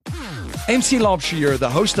MC Laubscher, the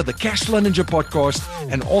host of the Cashflow Ninja podcast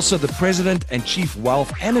and also the president and chief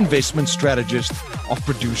wealth and investment strategist of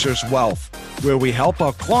Producers Wealth, where we help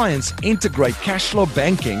our clients integrate cashflow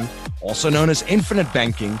banking, also known as infinite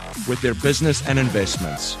banking, with their business and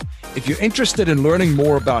investments. If you're interested in learning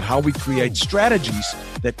more about how we create strategies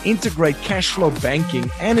that integrate cash flow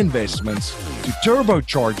banking and investments to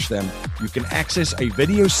turbocharge them, you can access a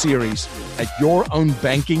video series at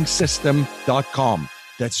yourownbankingsystem.com.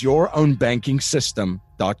 That's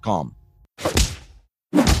yourownbankingsystem.com.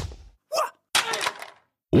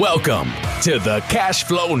 Welcome to the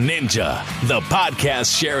Cashflow Ninja, the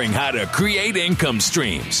podcast sharing how to create income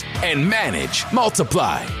streams and manage,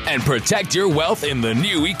 multiply, and protect your wealth in the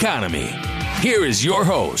new economy. Here is your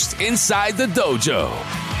host inside the dojo,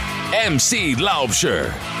 MC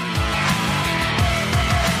Laubscher.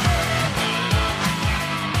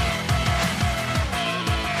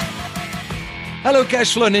 Hello,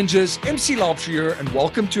 Cashflow Ninjas. MC Laubscher, and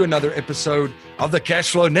welcome to another episode of the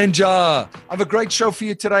Cashflow Ninja. I have a great show for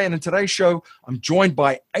you today, and in today's show, I'm joined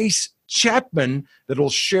by Ace Chapman that will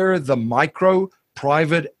share the micro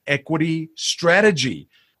private equity strategy.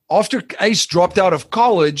 After Ace dropped out of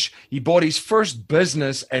college, he bought his first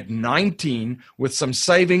business at 19 with some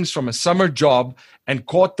savings from a summer job and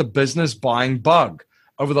caught the business buying bug.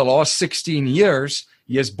 Over the last 16 years,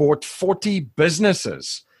 he has bought 40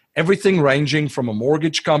 businesses. Everything ranging from a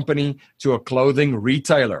mortgage company to a clothing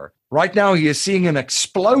retailer. Right now, he is seeing an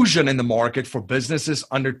explosion in the market for businesses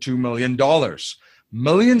under $2 million.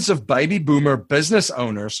 Millions of baby boomer business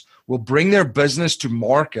owners will bring their business to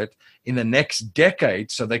market in the next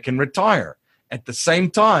decade so they can retire. At the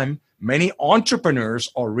same time, many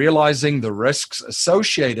entrepreneurs are realizing the risks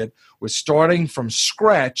associated with starting from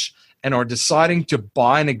scratch and are deciding to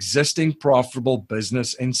buy an existing profitable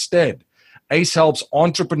business instead. Ace helps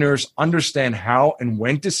entrepreneurs understand how and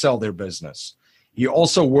when to sell their business. He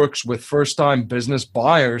also works with first-time business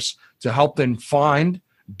buyers to help them find,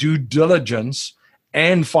 due diligence,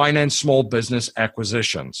 and finance small business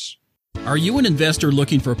acquisitions. Are you an investor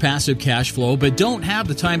looking for passive cash flow but don't have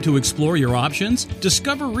the time to explore your options?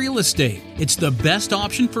 Discover real estate. It's the best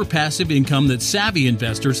option for passive income that savvy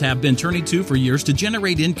investors have been turning to for years to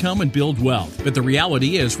generate income and build wealth. But the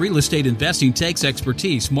reality is real estate investing takes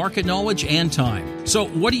expertise, market knowledge, and time. So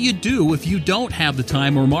what do you do if you don't have the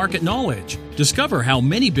time or market knowledge? Discover how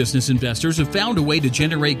many business investors have found a way to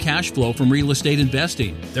generate cash flow from real estate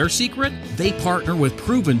investing. Their secret? They partner with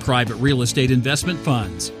proven private real estate investment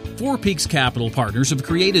funds. Four Peaks Capital Partners have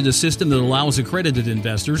created a system that allows accredited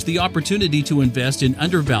investors the opportunity to invest in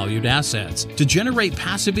undervalued assets to generate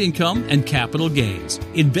passive income and capital gains.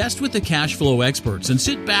 Invest with the cash flow experts and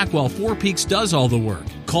sit back while Four Peaks does all the work.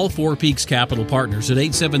 Call Four Peaks Capital Partners at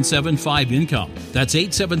 877-5-INCOME. That's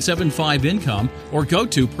 877-5-INCOME, or go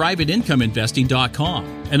to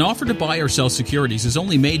privateincomeinvesting.com. An offer to buy or sell securities is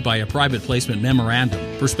only made by a private placement memorandum.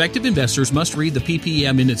 Prospective investors must read the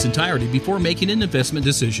PPM in its entirety before making an investment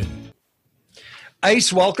decision.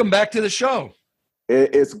 Ace, welcome back to the show.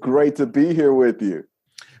 It's great to be here with you.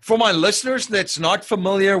 For my listeners that's not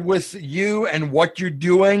familiar with you and what you're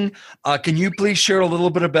doing, can you please share a little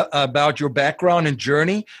bit about your background and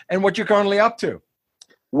journey and what you're currently up to?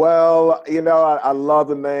 Well, I love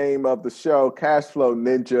the name of the show, Cashflow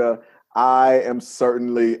Ninja. I am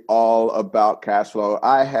certainly all about cash flow.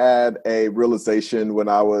 I had a realization when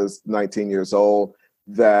I was 19 years old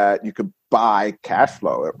that you could buy cash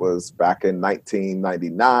flow. It was back in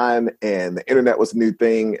 1999, and the internet was a new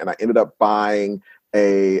thing, and I ended up buying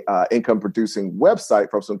a income producing website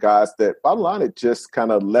from some guys that, bottom line, it just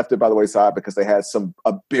kind of left it by the wayside because they had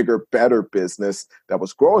a bigger, better business that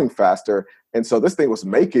was growing faster. And so this thing was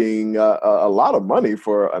making a lot of money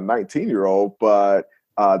for a 19-year-old, but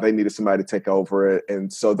they needed somebody to take over it.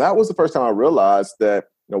 And so that was the first time I realized that,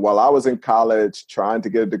 while I was in college trying to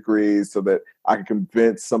get a degree so that I could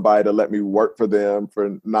convince somebody to let me work for them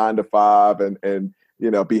for 9 to 5 and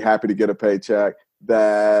be happy to get a paycheck,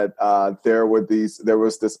 that there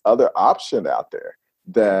was this other option out there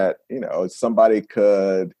that, somebody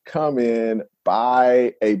could come in,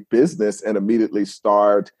 buy a business and immediately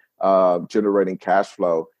start generating cash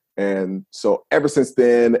flow. And so ever since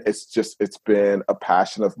then, it's been a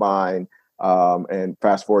passion of mine. And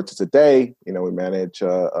fast forward to today, we manage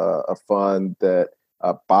a fund that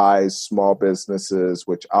buys small businesses,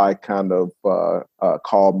 which I kind of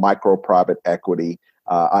call micro private equity.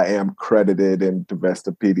 I am credited in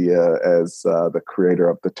Investopedia as the creator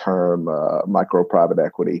of the term micro private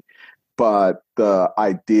equity. But the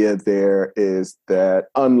idea there is that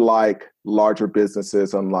unlike larger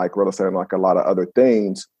businesses, unlike real estate, unlike a lot of other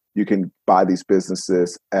things, you can buy these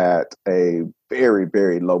businesses at a very,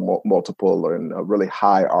 very low multiple and a really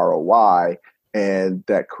high ROI. And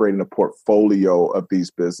that creating a portfolio of these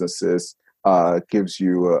businesses gives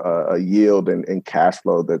you a yield and cash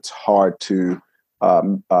flow that's hard to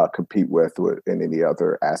compete with in any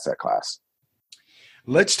other asset class.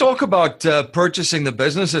 Let's talk about purchasing the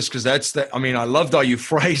businesses, because I loved how you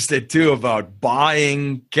phrased it too, about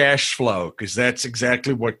buying cash flow, because that's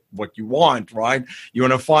exactly what you want, right? You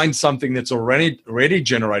want to find something that's already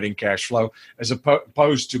generating cash flow as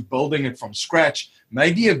opposed to building it from scratch.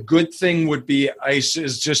 Maybe a good thing would be, Ace,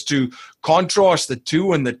 is just to contrast the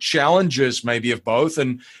two and the challenges maybe of both,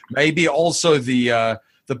 and maybe also the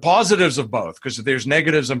positives of both, because there's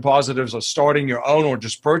negatives and positives of starting your own or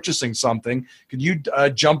just purchasing something. Could you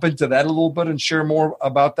jump into that a little bit and share more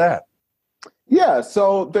about that? Yeah,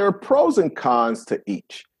 so there are pros and cons to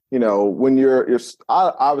each. You know, when I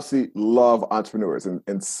obviously love entrepreneurs,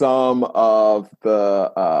 and some of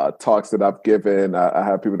the talks that I've given, I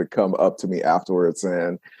have people that come up to me afterwards,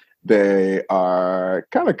 and they are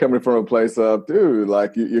kind of coming from a place of, dude,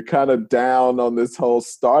 like you're kind of down on this whole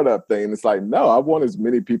startup thing. It's like, no, I want as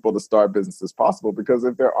many people to start businesses as possible, because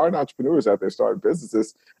if there aren't entrepreneurs out there starting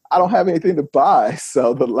businesses, I don't have anything to buy.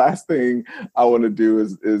 So the last thing I want to do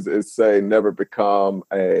is say never become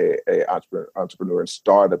a entrepreneur and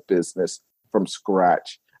start a business from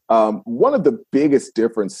scratch. One of the biggest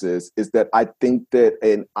differences is that I think that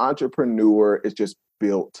an entrepreneur is just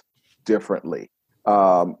built differently.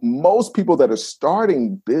 Most people that are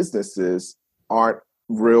starting businesses aren't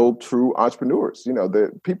real, true entrepreneurs. You know,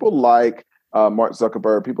 the people like Mark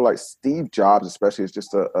Zuckerberg, people like Steve Jobs, especially, is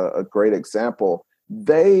just a great example.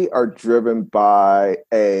 They are driven by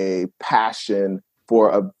a passion for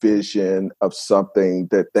a vision of something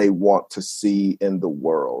that they want to see in the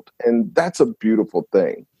world. And that's a beautiful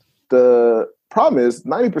thing. The problem is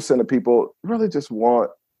 90% of people really just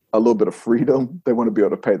want a little bit of freedom. They want to be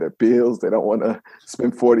able to pay their bills. They don't want to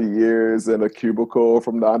spend 40 years in a cubicle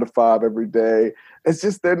from 9 to 5 every day. It's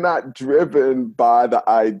just they're not driven by the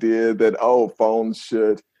idea that, phones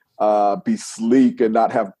should be sleek and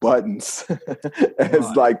not have buttons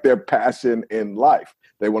as like their passion in life.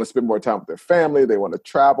 They want to spend more time with their family. They want to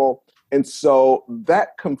travel. And so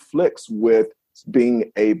that conflicts with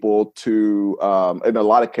being able to, in a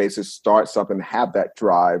lot of cases, start something, have that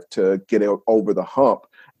drive to get over the hump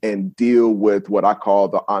and deal with what I call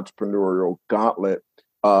the entrepreneurial gauntlet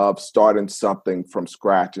of starting something from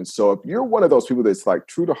scratch. And so if you're one of those people that's like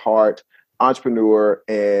true to heart entrepreneur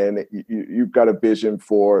and you've got a vision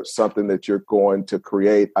for something that you're going to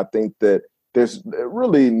create, I think that there's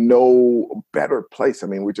really no better place. I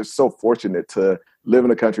mean, we're just so fortunate to live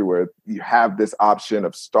in a country where you have this option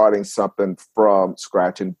of starting something from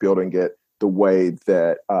scratch and building it the way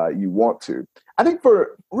that you want to. I think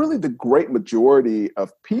for really the great majority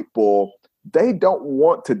of people, they don't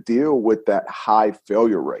want to deal with that high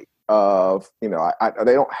failure rate of, they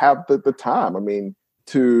don't have the time. I mean,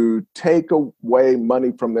 to take away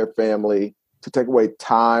money from their family, to take away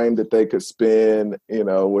time that they could spend,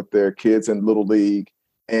 with their kids in Little League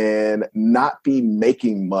and not be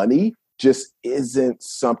making money just isn't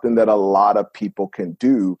something that a lot of people can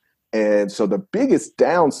do. And so the biggest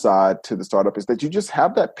downside to the startup is that you just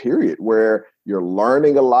have that period where you're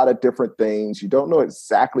learning a lot of different things. You don't know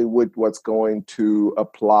exactly what's going to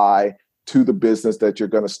apply to the business that you're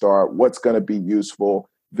going to start, what's going to be useful.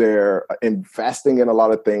 They're investing in a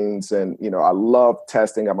lot of things. And, I love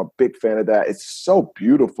testing. I'm a big fan of that. It's so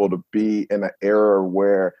beautiful to be in an era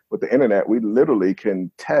where with the internet, we literally can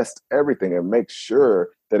test everything and make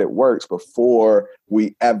sure that it works before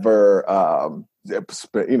we ever,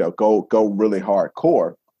 go really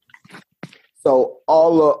hardcore. So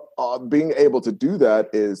all being able to do that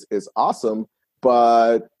is awesome,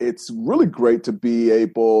 but it's really great to be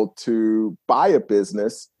able to buy a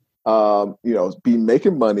business, be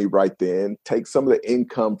making money right then, take some of the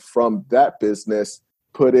income from that business,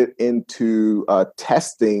 put it into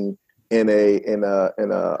testing in an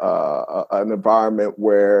environment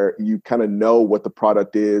where you kind of know what the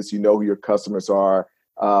product is, who your customers are,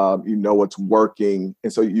 what's working,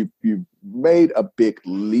 and so you've made a big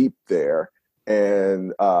leap there.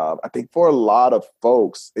 And I think for a lot of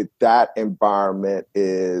folks, that environment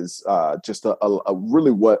is just a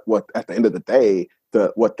really what at the end of the day,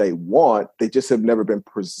 what they want. They just have never been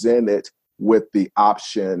presented with the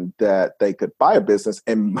option that they could buy a business,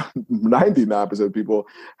 and 99% of people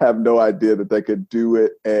have no idea that they could do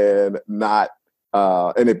it and not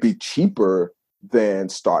and it'd be cheaper than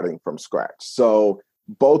starting from scratch. So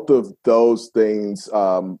both of those things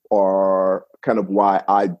are kind of why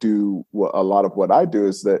I do a lot of what I do.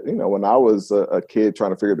 Is that, when I was a kid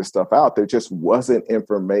trying to figure this stuff out, there just wasn't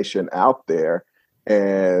information out there.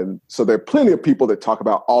 And so there are plenty of people that talk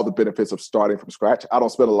about all the benefits of starting from scratch. I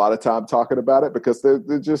don't spend a lot of time talking about it because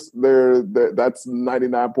that's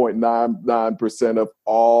 99.99% of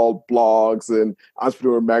all blogs and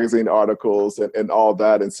Entrepreneur Magazine articles and all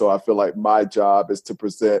that. And so I feel like my job is to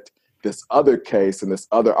present this other case and this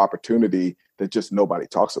other opportunity that just nobody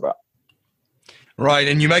talks about. Right.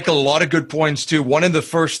 And you make a lot of good points too. One of the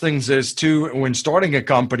first things is too, when starting a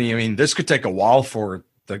company, I mean, this could take a while for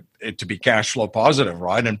it to be cash flow positive,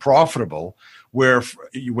 right? And profitable, where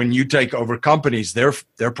when you take over companies, they're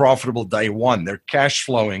profitable day one. They're cash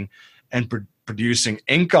flowing and producing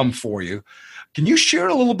income for you. Can you share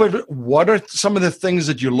a little bit, what are some of the things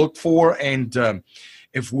that you look for? And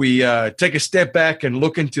if we take a step back and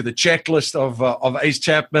look into the checklist of Ace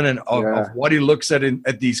Chapman and of what he looks at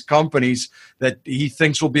these companies that he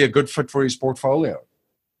thinks will be a good fit for his portfolio.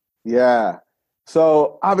 Yeah.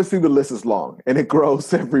 So obviously the list is long and it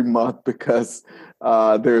grows every month because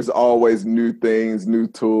there's always new things, new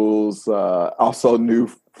tools, also new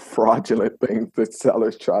fraudulent things that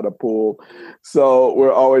sellers try to pull. So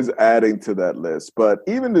we're always adding to that list. But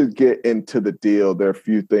even to get into the deal, there are a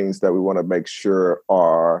few things that we want to make sure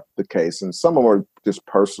are the case. And some of them are just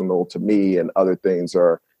personal to me, and other things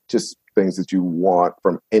are just things that you want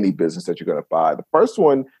from any business that you're going to buy. The first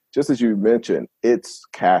one, just as you mentioned, it's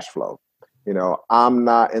cash flow. I'm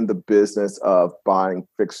not in the business of buying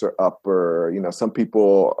fixer-upper. Some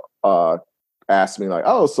people ask me like,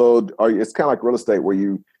 oh, so it's kind of like real estate where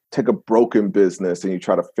you take a broken business and you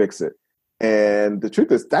try to fix it. And the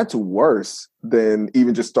truth is that's worse than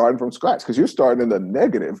even just starting from scratch, because you're starting in the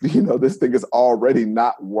negative. This thing is already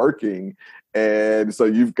not working. And so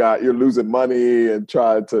you're losing money and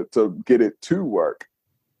trying to get it to work.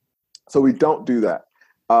 So we don't do that.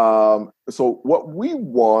 So what we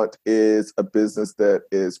want is a business that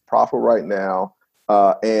is profitable right now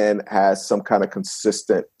and has some kind of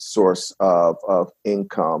consistent source of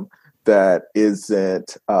income that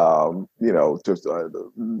isn't, just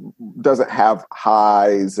doesn't have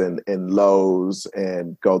highs and lows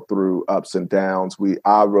and go through ups and downs.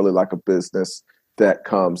 I really like a business that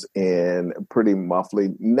comes in pretty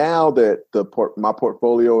monthly. Now that my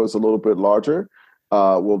portfolio is a little bit larger,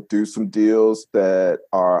 we'll do some deals that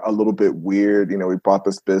are a little bit weird. We bought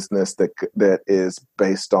this business that is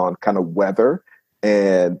based on kind of weather.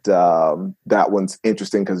 And that one's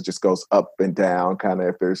interesting because it just goes up and down. Kind of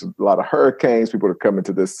if there's a lot of hurricanes, people are coming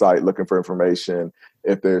to this site looking for information.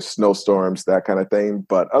 If there's snowstorms, that kind of thing.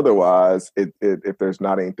 But otherwise, if there's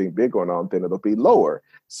not anything big going on, then it'll be lower.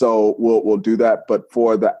 So we'll do that. But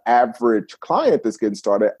for the average client that's getting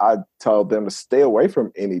started, I tell them to stay away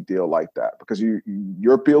from any deal like that, because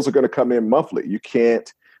your bills are going to come in monthly. You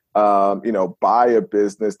can't buy a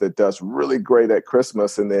business that does really great at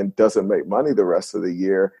Christmas and then doesn't make money the rest of the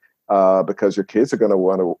year, because your kids are going to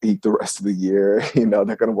want to eat the rest of the year. They're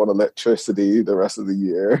going to want electricity the rest of the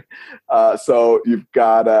year. So you've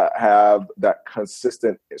got to have that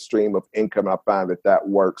consistent stream of income. I find that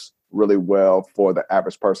works really well for the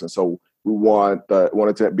average person. So we want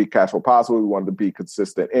it to be cash flow positive. We want it to be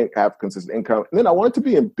consistent and have consistent income. And then I want it to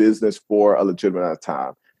be in business for a legitimate amount of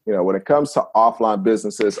time. When it comes to offline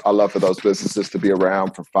businesses, I love for those businesses to be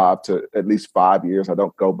around for at least 5 years. I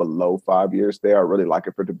don't go below 5 years there. I really like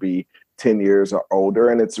it for it to be 10 years or older.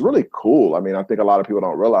 And it's really cool. I mean, I think a lot of people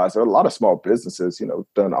don't realize there are a lot of small businesses,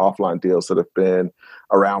 done offline deals that have been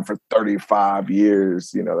around for 35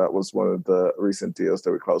 years. That was one of the recent deals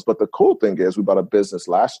that we closed. But the cool thing is we bought a business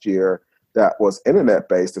last year that was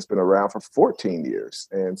internet-based. It's been around for 14 years.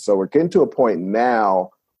 And so we're getting to a point now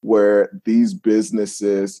where these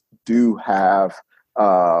businesses do have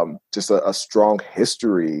just a strong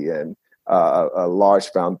history and a large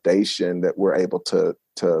foundation that we're able to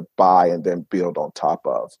buy and then build on top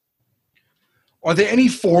of. Are there any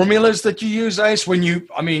formulas that you use, Ace, when you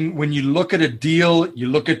look at a deal, you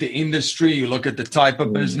look at the industry, you look at the type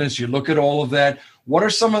of business, you look at all of that? What are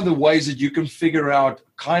some of the ways that you can figure out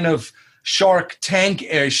kind of Shark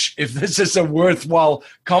Tank-ish if this is a worthwhile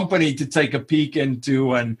company to take a peek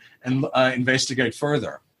into and investigate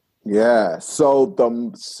further? Yeah. So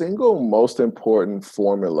the single most important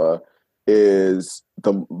formula is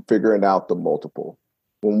figuring out the multiple.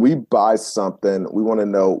 When we buy something, we want to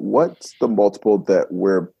know what's the multiple that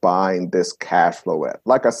we're buying this cash flow at.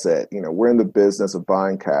 Like I said, we're in the business of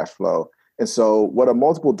buying cash flow. And so what a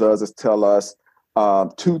multiple does is tell us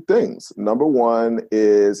two things. Number one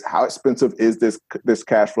is how expensive is this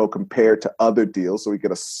cash flow compared to other deals. So we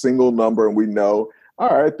get a single number and we know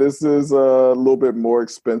all right, this is a little bit more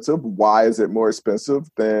expensive. Why is it more expensive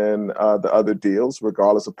than the other deals,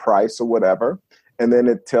 regardless of price or whatever? And then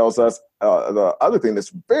it tells us the other thing that's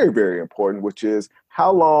very, very important, which is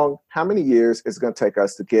how many years it's going to take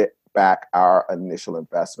us to get back our initial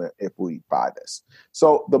investment if we buy this.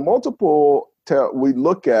 So the multiple we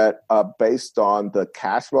look at based on the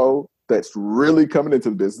cash flow that's really coming into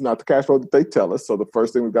the business, not the cash flow that they tell us. So the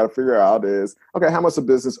first thing we've got to figure out is, okay, how much the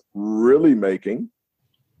business really making?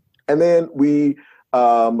 And then we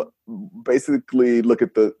basically look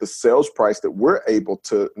at the sales price that we're able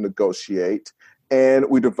to negotiate, and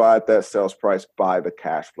we divide that sales price by the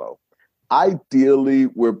cash flow. Ideally,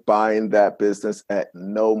 we're buying that business at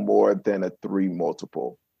no more than a 3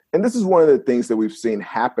 multiple. And this is one of the things that we've seen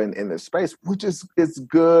happen in this space, which is it's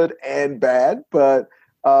good and bad. But,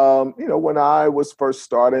 when I was first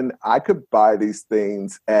starting, I could buy these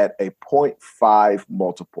things at a 0.5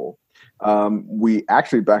 multiple. We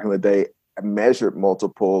actually, back in the day, measured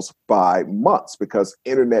multiples by months because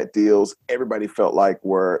internet deals, everybody felt like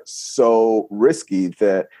were so risky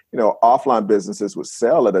that, offline businesses would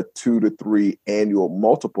sell at a 2 to 3 annual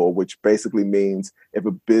multiple, which basically means if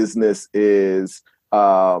a business is a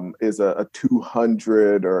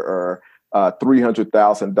 $200 or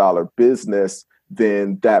 $300,000 business,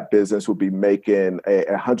 then that business would be making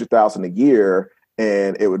 $100,000 a year,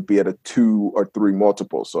 and it would be at a 2 or 3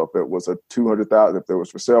 multiple. So if it was a 200,000, if there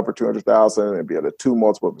was for sale for 200,000, it'd be at a 2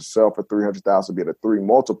 multiple. If it was for sale for 300,000, it'd be at a 3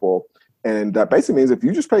 multiple. And that basically means if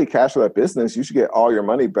you just pay cash for that business, you should get all your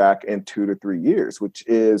money back in 2 to 3 years, which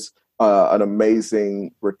is an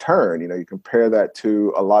amazing return. You compare that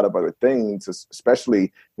to a lot of other things,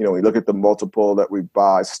 especially, we look at the multiple that we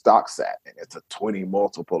buy stocks at, and it's a 20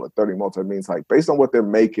 multiple, a 30 multiple. It means like based on what they're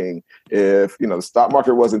making, if, the stock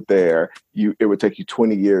market wasn't there, it would take you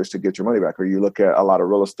 20 years to get your money back. Or you look at a lot of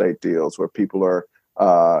real estate deals where people are,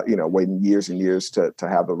 waiting years and years to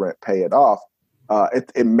have the rent pay it off.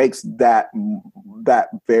 It makes that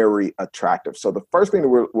very attractive. So the first thing that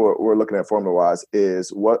we're looking at formula-wise is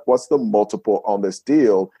what's the multiple on this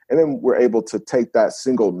deal, and then we're able to take that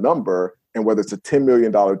single number, and whether it's a $10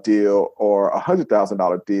 million deal or a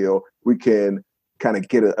 $100,000 deal, we can kind of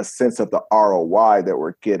get a sense of the ROI that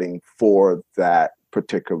we're getting for that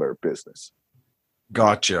particular business.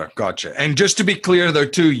 Gotcha. And just to be clear, though,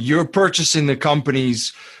 too, you're purchasing the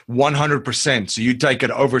companies 100%. So you take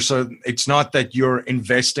it over. So it's not that you're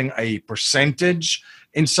investing a percentage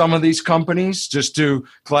in some of these companies, just to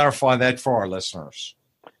clarify that for our listeners.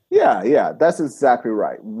 Yeah, that's exactly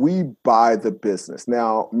right. We buy the business.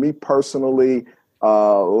 Now, me personally, a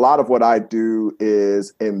lot of what I do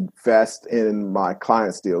is invest in my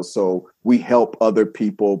clients' deals. So we help other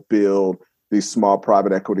people build these small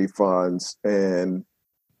private equity funds, and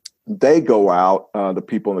they go out, the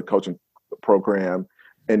people in the coaching program,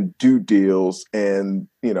 and do deals. And,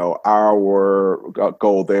 our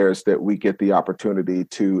goal there is that we get the opportunity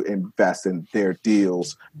to invest in their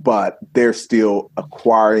deals, but they're still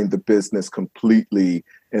acquiring the business completely.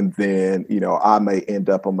 And then, I may end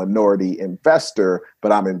up a minority investor,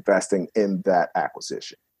 but I'm investing in that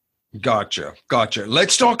acquisition. Gotcha.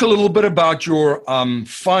 Let's talk a little bit about your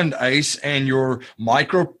fund, Ace, and your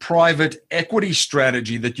micro private equity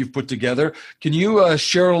strategy that you've put together. Can you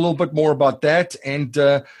share a little bit more about that and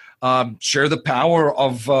share the power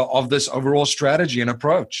of this overall strategy and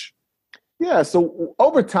approach? Yeah. So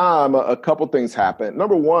over time, a couple things happened.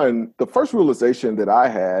 Number one, the first realization that I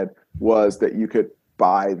had was that you could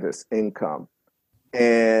buy this income.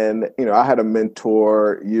 And, I had a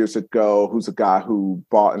mentor years ago who's a guy who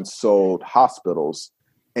bought and sold hospitals.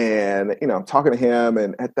 And, I'm talking to him.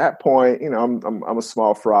 And at that point, I'm a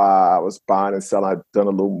small fry. I was buying and selling. I'd done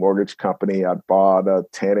a little mortgage company. I bought a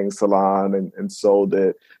tanning salon and sold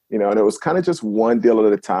it, and it was kind of just one deal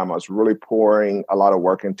at a time. I was really pouring a lot of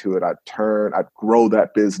work into it. I'd grow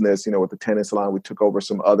that business, with the tanning salon. We took over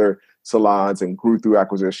some other salons and grew through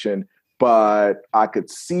acquisition. But I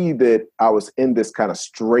could see that I was in this kind of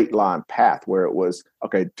straight line path where it was,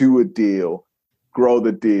 okay, do a deal, grow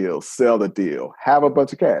the deal, sell the deal, have a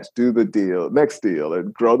bunch of cash, do the deal, next deal,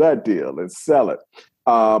 and grow that deal and sell it.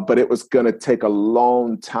 But it was going to take a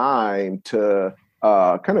long time to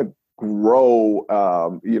kind of grow,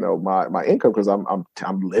 my income because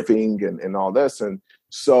I'm living and all this. And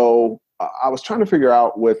so I was trying to figure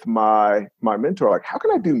out with my mentor, like, how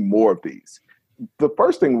can I do more of these? The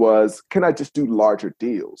first thing was, can I just do larger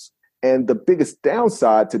deals? And the biggest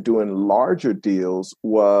downside to doing larger deals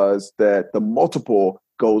was that the multiple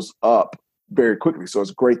goes up very quickly. So it's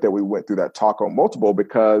great that we went through that talk on multiple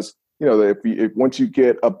because, if once you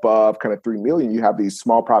get above kind of 3 million, you have these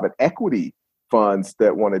small private equity funds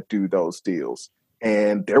that want to do those deals.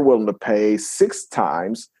 and they're willing to pay 6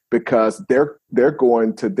 times because they're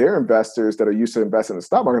going to their investors that are used to investing in the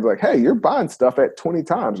stock market, like, hey, you're buying stuff at 20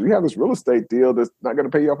 times. We have this real estate deal that's not going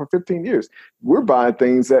to pay you off for 15 years. We're buying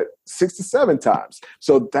things at 6 to 7 times.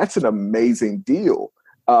 So that's an amazing deal.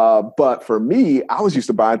 But for me, I was used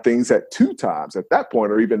to buying things at 2 times at that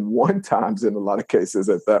point, or even 1 times in a lot of cases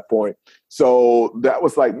at that point. So that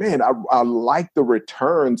was like, man, I like the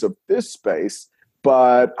returns of this space,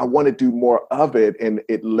 but I want to do more of it. And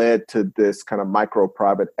it led to this kind of micro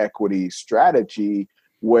private equity strategy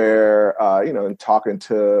where, in talking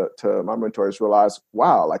to my mentors, realized,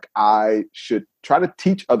 wow, like I should try to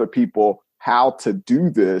teach other people how to do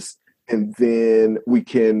this. And then we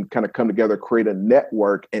can kind of come together, create a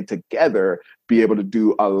network, and together be able to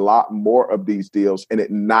do a lot more of these deals, and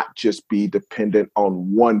it not just be dependent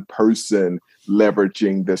on one person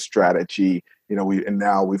leveraging this strategy.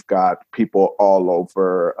 Now we've got people all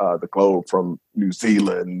over the globe, from New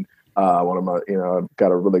Zealand. One of my,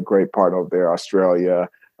 got a really great partner over there, Australia,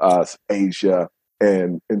 Asia,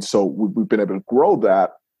 and so we've been able to grow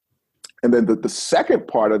that. And then the second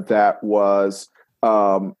part of that was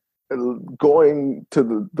going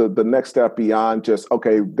to the next step beyond just,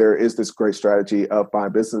 okay, there is this great strategy of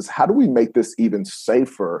buying business. How do we make this even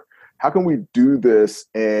safer? How can we do this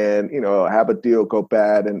and, have a deal go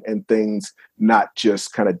bad and things not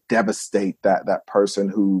just kind of devastate that person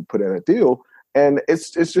who put in a deal? And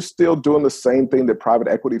it's just still doing the same thing that private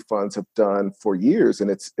equity funds have done for years. And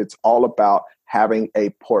it's all about having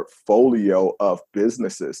a portfolio of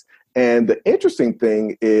businesses. And the interesting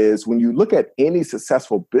thing is when you look at any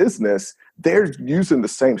successful business, they're using the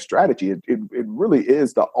same strategy. It really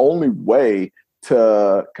is the only way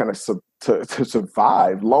to kind of to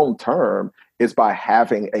survive long term is by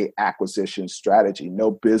having a acquisition strategy.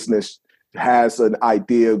 No business has an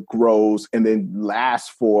idea, grows, and then lasts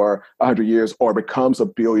for 100 years or becomes a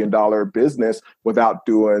 $1 billion business without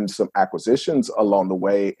doing some acquisitions along the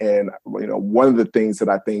way. And one of the things that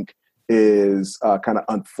I think is kind of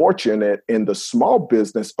unfortunate in the small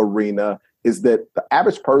business arena is that the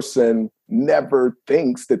average person never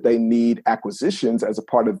thinks that they need acquisitions as a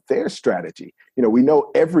part of their strategy. We know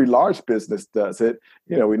every large business does it.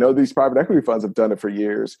 We know these private equity funds have done it for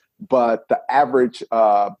years, but the average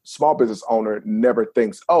small business owner never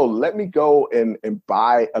thinks, oh, let me go and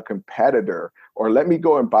buy a competitor, or let me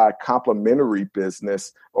go and buy a complementary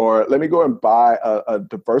business, or let me go and buy a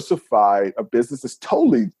diversified business that's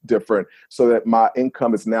totally different so that my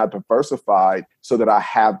income is now diversified so that I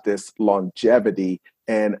have this longevity.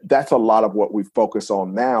 And that's a lot of what we focus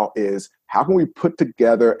on now is how can we put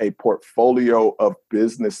together a portfolio of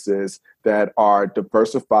businesses that are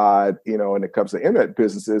diversified, when it comes to internet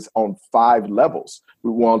businesses on 5 levels.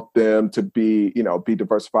 We want them to be, be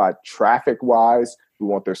diversified traffic wise. We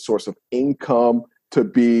want their source of income to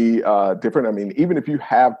be different. I mean, even if you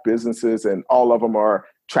have businesses and all of them are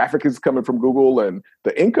traffic is coming from Google and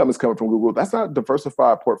the income is coming from Google, that's not a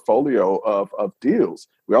diversified portfolio of deals.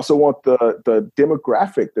 We also want the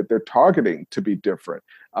demographic that they're targeting to be different.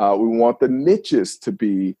 We want the niches to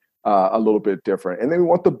be a little bit different. And then we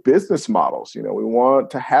want the business models. We want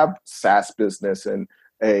to have SaaS business and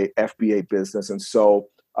a FBA business. And so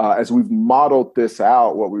as we've modeled this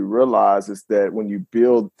out, what we realize is that when you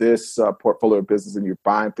build this portfolio of business and you're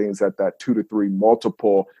buying things at that 2 to 3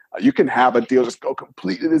 multiple, you can have a deal just go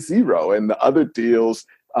completely to zero, and the other deals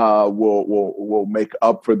will make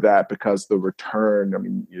up for that because the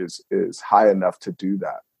return, is high enough to do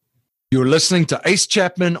that. You're listening to Ace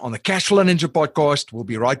Chapman on the Cashflow Ninja podcast. We'll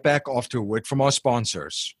be right back after a word from our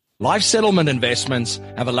sponsors. Life settlement investments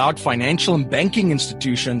have allowed financial and banking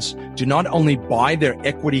institutions to not only buy their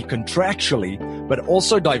equity contractually, but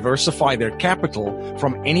also diversify their capital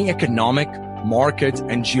from any economic, market,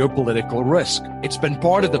 and geopolitical risk. It's been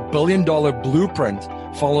part of the $1 billion blueprint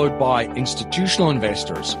followed by institutional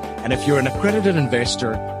investors. And if you're an accredited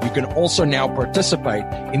investor, you can also now participate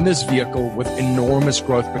in this vehicle with enormous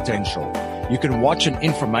growth potential. You can watch an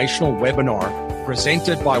informational webinar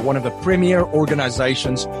presented by one of the premier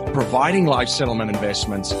organizations providing life settlement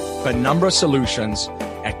investments, Penumbra Solutions,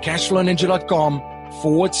 at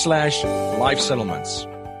cashflowninja.com/life settlements.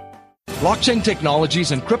 Blockchain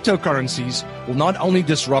technologies and cryptocurrencies will not only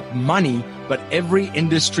disrupt money, but every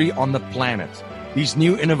industry on the planet. These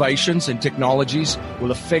new innovations and technologies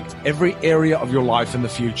will affect every area of your life in the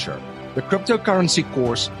future. The cryptocurrency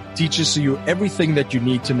course teaches you everything that you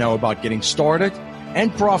need to know about getting started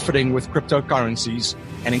and profiting with cryptocurrencies,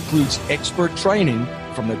 and includes expert training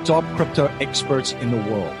from the top crypto experts in the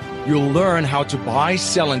world. You'll learn how to buy,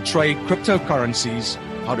 sell, and trade cryptocurrencies,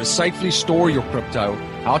 how to safely store your crypto,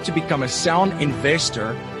 how to become a sound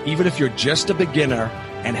investor, even if you're just a beginner,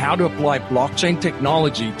 and how to apply blockchain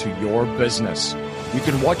technology to your business. You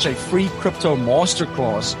can watch a free crypto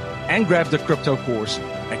masterclass and grab the crypto course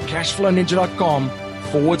at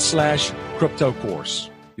cashflowninja.com/crypto course.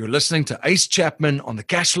 You're listening to Ace Chapman on the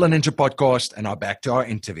Cashflow Ninja podcast, and now back to our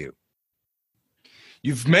interview.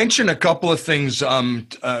 You've mentioned a couple of things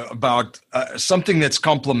about something that's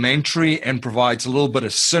complementary and provides a little bit of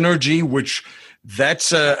synergy, which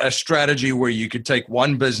that's a strategy where you could take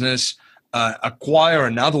one business, acquire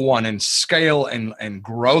another one, and scale and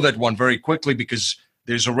grow that one very quickly because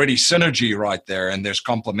there's already synergy right there and there's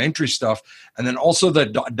complementary stuff. And then also the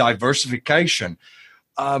diversification.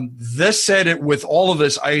 This said, it with all of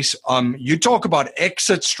this, Ace, you talk about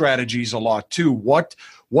exit strategies a lot too. What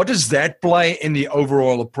does that play in the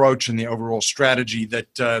overall approach and the overall strategy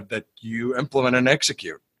that you implement and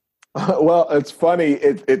execute? Well, it's funny.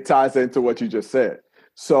 It ties into what you just said.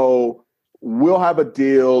 So we'll have a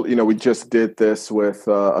deal. We just did this with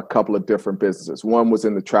a couple of different businesses. One was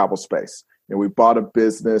in the travel space. And we bought a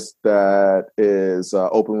business that is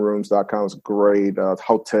openrooms.com. It's a great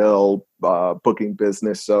hotel booking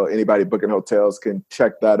business. So anybody booking hotels can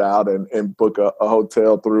check that out and book a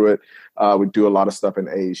hotel through it. We do a lot of stuff in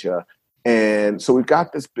Asia. And so we've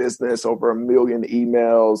got this business, over 1 million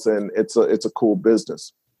emails, and it's a cool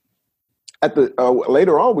business.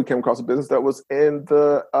 Later on, we came across a business that was in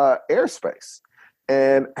the airspace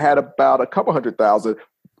and had about a couple 100,000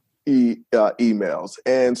 emails.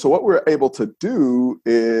 And so what we're able to do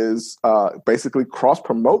is basically cross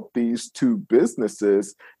promote these two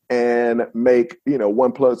businesses and make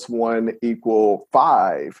 1 + 1 =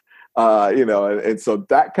 5. And so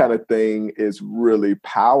that kind of thing is really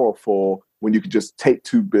powerful when you can just take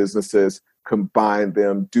two businesses, combine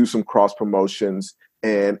them, do some cross promotions,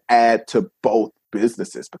 and add to both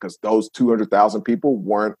businesses, because those 200,000 people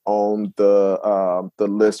weren't on the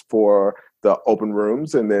list for the open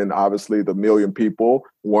rooms. And then obviously the 1 million people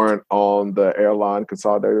weren't on the airline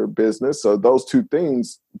consolidator business. So those two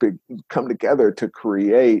things come together to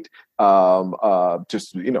create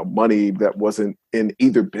just, money that wasn't in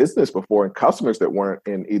either business before and customers that weren't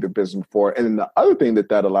in either business before. And then the other thing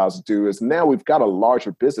that allows us to do is now we've got a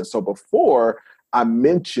larger business. So before I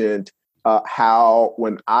mentioned how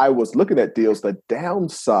when I was looking at deals, the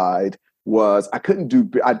downside was I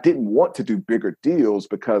didn't want to do bigger deals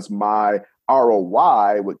because my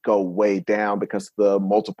ROI would go way down because the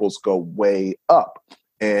multiples go way up.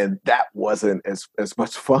 And that wasn't as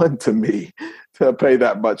much fun to me to pay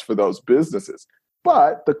that much for those businesses.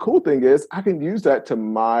 But the cool thing is I can use that to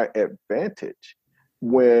my advantage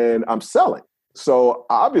when I'm selling. So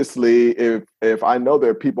obviously, if I know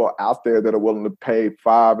there are people out there that are willing to pay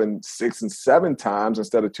 5 and 6 and 7 times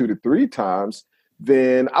instead of 2 to 3 times,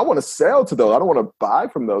 then I want to sell to those. I don't want to buy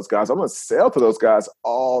from those guys. I want to sell to those guys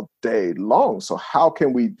all day long. So how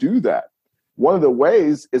can we do that? One of the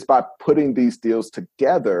ways is by putting these deals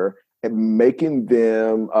together and making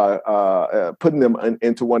them, putting them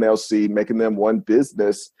into one LC, making them one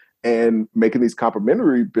business, and making these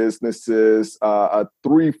complementary businesses a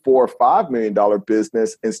 $3, $4, $5 million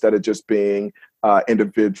business instead of just being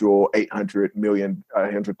individual $800,000,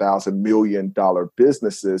 $100,000, $1 million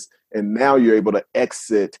businesses. And now you're able to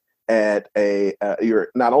exit at you're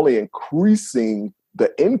not only increasing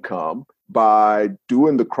the income by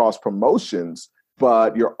doing the cross promotions,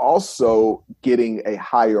 but you're also getting a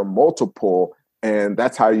higher multiple. And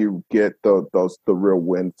that's how you get the real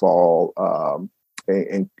windfall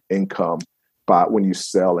income by when you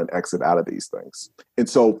sell and exit out of these things. And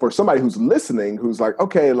so for somebody who's listening, who's like,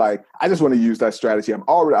 okay, like I just want to use that strategy.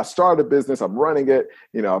 I started a business, I'm running it,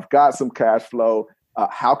 I've got some cash flow.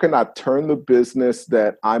 How can I turn the business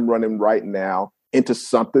that I'm running right now into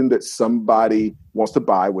something that somebody wants to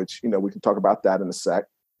buy, which, we can talk about that in a sec.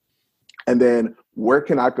 And then where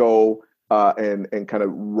can I go and kind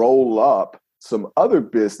of roll up some other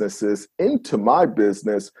businesses into my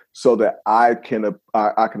business so that I can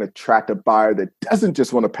attract a buyer that doesn't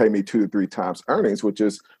just want to pay me 2 to 3 times earnings, which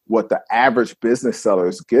is what the average business seller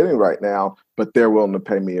is getting right now, but they're willing to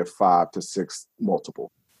pay me a 5 to 6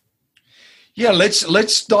 multiple. Yeah,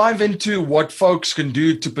 let's dive into what folks can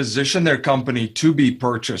do to position their company to be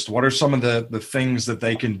purchased. What are some of the things that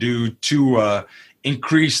they can do to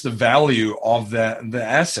increase the value of the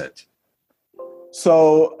asset?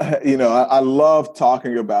 So, I love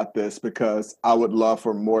talking about this because I would love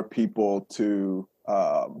for more people to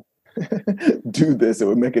do this. It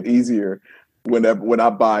would make it easier when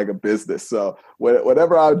I'm buying a business. So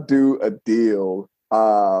whenever I do a deal,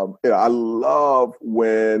 I love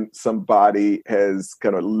when somebody has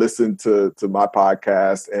kind of listened to my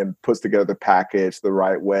podcast and puts together the package the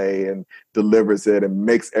right way and delivers it and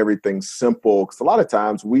makes everything simple. Because a lot of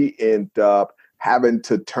times we end up having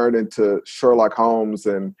to turn into Sherlock Holmes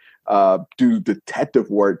and do detective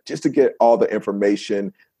work just to get all the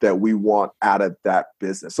information that we want out of that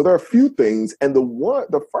business. So there are a few things, and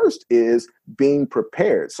the first is being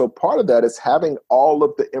prepared. So part of that is having all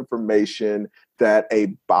of the information that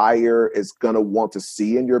a buyer is going to want to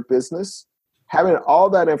see in your business, having all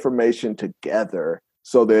that information together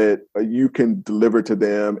so that you can deliver to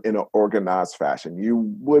them in an organized fashion. You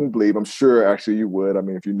wouldn't believe, I'm sure actually you would. I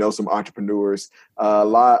mean, if you know some entrepreneurs,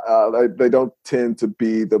 they don't tend to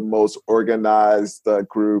be the most organized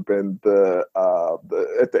group, and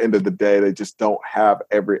at the end of the day, they just don't have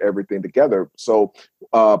everything together. So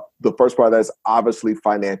the first part of that is obviously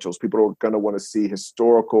financials. People are going to want to see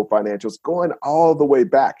historical financials going all the way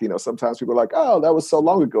back. Sometimes people are like, oh, that was so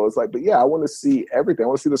long ago. It's like, but yeah, I want to see everything. I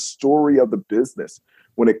want to see the story of the business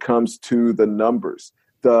when it comes to the numbers.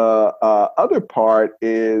 The other part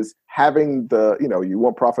is having you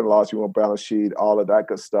want profit and loss, you want balance sheet, all of that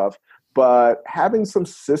good stuff, but having some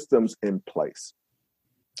systems in place.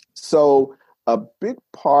 So a big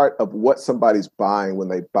part of what somebody's buying when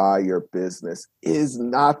they buy your business is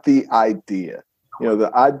not the idea.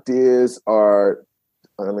 The ideas are,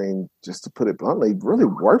 just to put it bluntly, really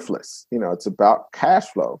worthless. It's about cash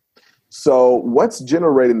flow. So what's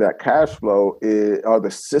generating that cash flow are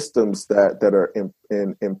the systems that are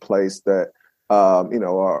in place that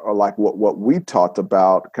are like what we talked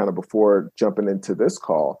about kind of before jumping into this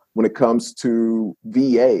call. When it comes to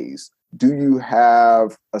VAs, do you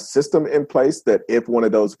have a system in place that if one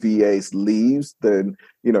of those VAs leaves, then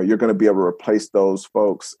you're going to be able to replace those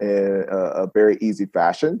folks in a very easy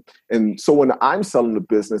fashion? And so when I'm selling the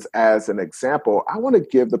business, as an example, I want to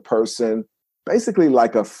give the person basically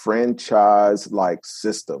like a franchise-like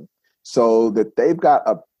system so that they've got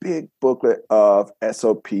a big booklet of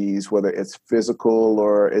SOPs, whether it's physical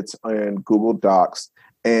or it's in Google Docs.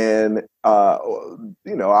 And,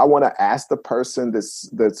 I want to ask the person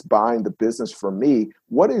that's buying the business from me,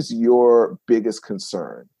 what is your biggest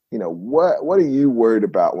concern? What are you worried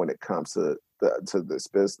about when it comes to this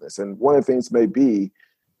business? And one of the things may be,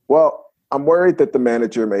 well, I'm worried that the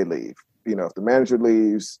manager may leave. If the manager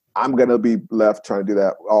leaves, I'm going to be left trying to do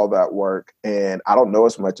all that work. And I don't know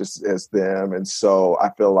as much as them. And so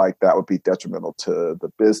I feel like that would be detrimental to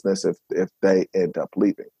the business if they end up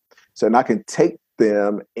leaving. So, and I can take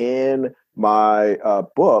them in my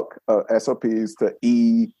book, SOPs to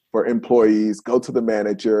E for employees, go to the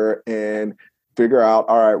manager and figure out,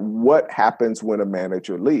 all right, what happens when a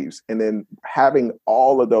manager leaves? And then having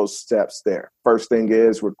all of those steps there. First thing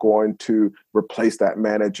is we're going to replace that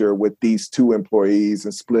manager with these 2 employees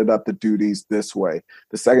and split up the duties this way.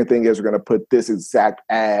 The second thing is we're going to put this exact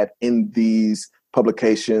ad in these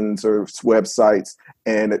publications or websites,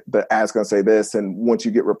 and the ad's going to say this. And once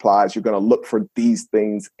you get replies, you're going to look for these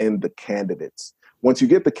things in the candidates. Once you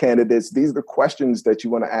get the candidates, these are the questions that you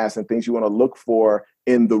want to ask and things you want to look for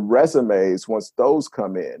in the resumes once those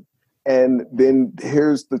come in. And then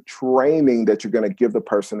here's the training that you're going to give the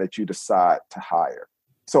person that you decide to hire.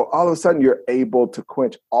 So all of a sudden, you're able to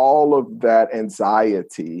quench all of that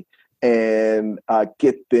anxiety and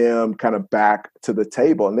get them kind of back to the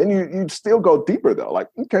table. And then you still go deeper, though. Like,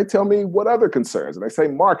 okay, tell me what other concerns. And they say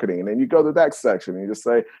marketing. And then you go to that section and you just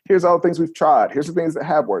say, here's all the things we've tried. Here's the things that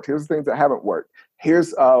have worked. Here's the things that haven't worked.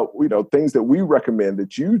 Here's things that we recommend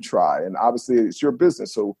that you try. And obviously, it's your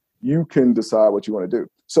business, so you can decide what you want to do.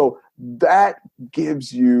 So that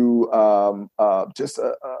gives you just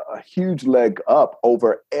a huge leg up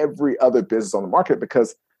over every other business on the market,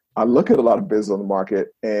 because I look at a lot of business on the market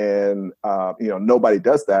and, nobody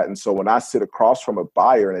does that. And so when I sit across from a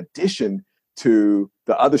buyer, in addition to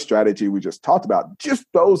the other strategy we just talked about, just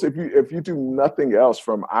those, if you do nothing else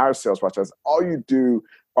from our sales process, all you do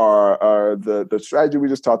are the strategy we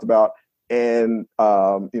just talked about. And,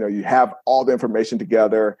 you have all the information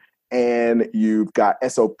together and you've got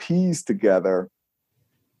SOPs together,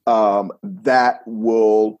 that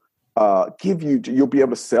will you'll be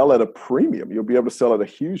able to sell at a premium. You'll be able to sell at a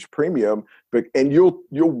huge premium, and you'll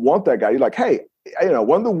want that guy. You're like, hey,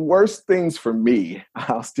 one of the worst things for me,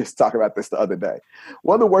 I was just talking about this the other day.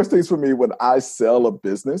 One of the worst things for me when I sell a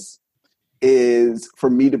business is for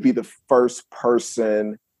me to be the first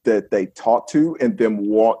person that they talk to and then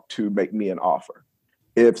want to make me an offer.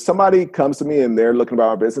 If somebody comes to me and they're looking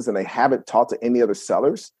about my business and they haven't talked to any other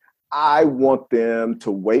sellers, I want them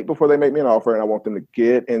to wait before they make me an offer, and I want them to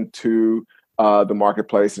get into the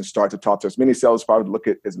marketplace and start to talk to as many sellers as possible, look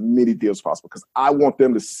at as many deals as possible, because I want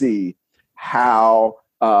them to see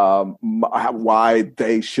why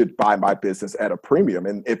they should buy my business at a premium.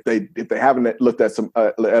 And if they haven't looked at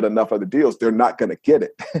at enough other deals, they're not going to get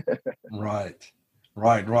it. Right.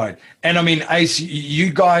 And I mean, Ace,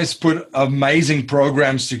 you guys put amazing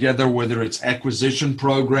programs together, whether it's acquisition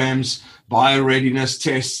programs, buyer readiness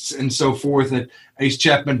tests, and so forth at Ace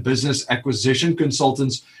Chapman Business Acquisition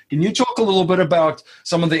Consultants. Can you talk a little bit about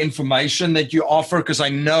some of the information that you offer? Because I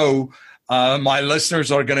know my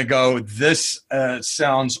listeners are going to go, this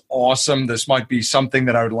sounds awesome. This might be something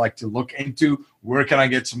that I would like to look into. Where can I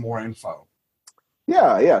get some more info?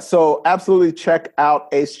 Yeah. So absolutely check out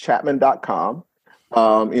acechapman.com.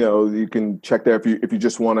 You can check there if you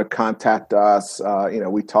just want to contact us.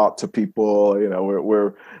 We talk to people.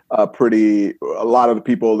 We're a lot of the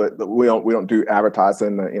people that we don't do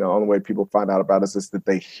advertising. The only way people find out about us is that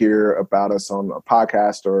they hear about us on a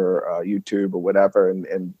podcast or YouTube or whatever,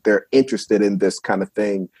 and they're interested in this kind of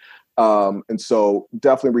thing. And so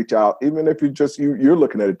definitely reach out, even if you're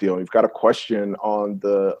looking at a deal, you've got a question on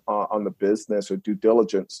the business or due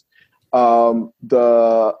diligence. I'm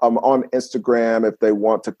on Instagram. If they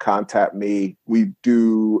want to contact me, we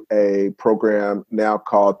do a program now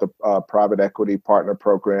called the Private Equity Partner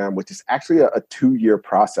Program, which is actually a 2-year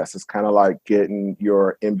process. It's kind of like getting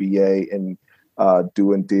your MBA and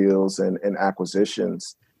doing deals and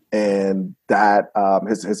acquisitions. And that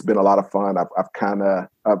has been a lot of fun. I've kind of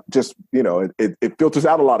just, it filters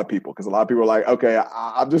out a lot of people, because a lot of people are like, okay,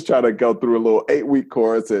 I'm just trying to go through a little 8-week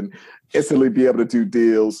course and instantly be able to do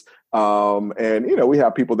deals. We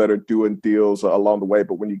have people that are doing deals along the way.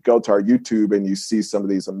 But when you go to our YouTube and you see some of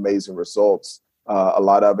these amazing results, a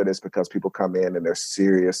lot of it is because people come in and they're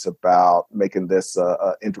serious about making this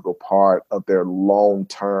an integral part of their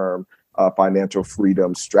long-term financial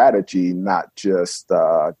freedom strategy, not just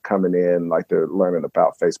coming in like they're learning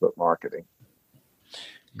about Facebook marketing.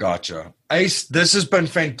 Gotcha. Ace, this has been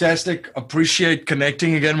fantastic. Appreciate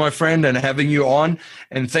connecting again, my friend, and having you on.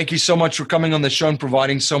 And thank you so much for coming on the show and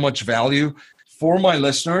providing so much value for my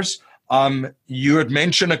listeners. You had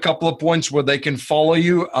mentioned a couple of points where they can follow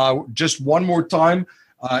you. Just one more time,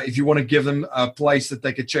 if you want to give them a place that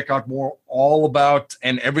they could check out more all about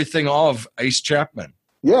and everything of Ace Chapman.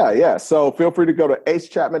 Yeah. So feel free to go to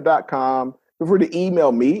acechapman.com. Feel free to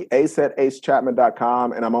email me,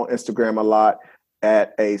 ace@acechapman.com. And I'm on Instagram a lot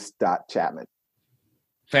at ace.chapman.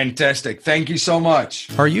 Fantastic. Thank you so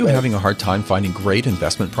much. Are you having a hard time finding great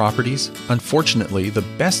investment properties? Unfortunately, the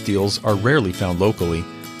best deals are rarely found locally.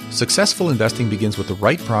 Successful investing begins with the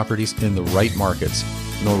right properties in the right markets.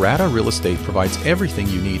 Norada Real Estate provides everything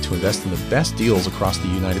you need to invest in the best deals across the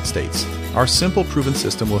United States. Our simple, proven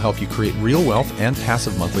system will help you create real wealth and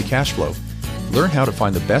passive monthly cash flow. Learn how to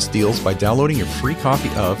find the best deals by downloading your free copy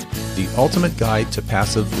of The Ultimate Guide to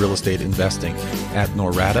Passive Real Estate Investing at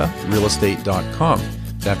noradarealestate.com.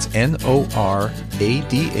 That's NORADA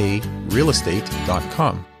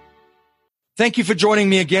realestate.com. Thank you for joining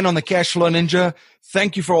me again on the Cashflow Ninja.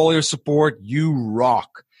 Thank you for all your support. You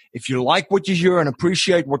rock. If you like what you hear and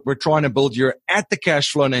appreciate what we're trying to build here at the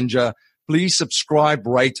Cashflow Ninja, please subscribe,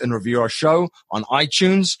 rate, and review our show on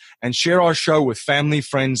iTunes and share our show with family,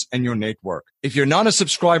 friends, and your network. If you're not a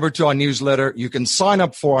subscriber to our newsletter, you can sign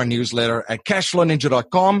up for our newsletter at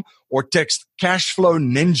cashflowninja.com or text Cashflow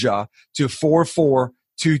Ninja to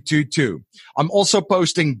 44222. I'm also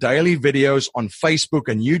posting daily videos on Facebook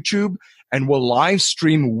and YouTube and will live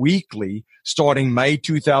stream weekly starting May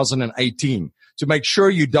 2018. To make sure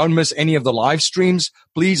you don't miss any of the live streams,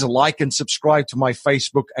 please like and subscribe to my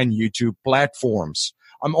Facebook and YouTube platforms.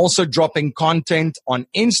 I'm also dropping content on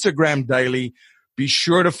Instagram daily. Be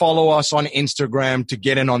sure to follow us on Instagram to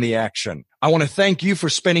get in on the action. I want to thank you for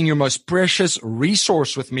spending your most precious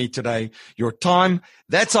resource with me today, your time.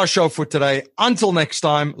 That's our show for today. Until next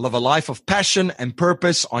time, live a life of passion and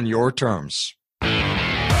purpose on your terms.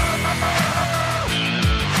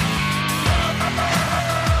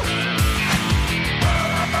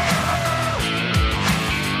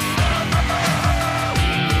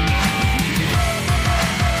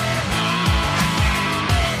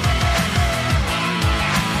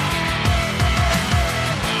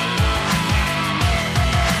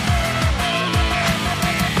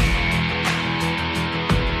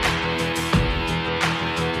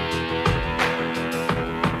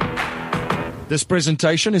 This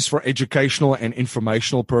presentation is for educational and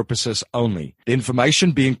informational purposes only. The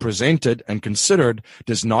information being presented and considered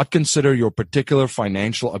does not consider your particular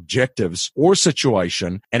financial objectives or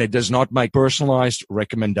situation, and it does not make personalized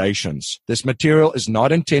recommendations. This material is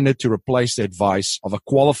not intended to replace the advice of a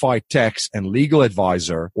qualified tax and legal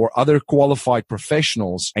advisor or other qualified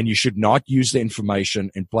professionals, and you should not use the information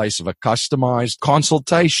in place of a customized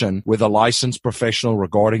consultation with a licensed professional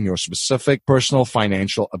regarding your specific personal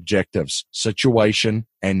financial objectives, situation,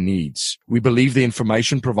 and needs. We believe the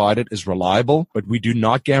information provided is reliable, but we do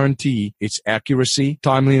not guarantee its accuracy,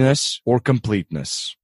 timeliness, or completeness.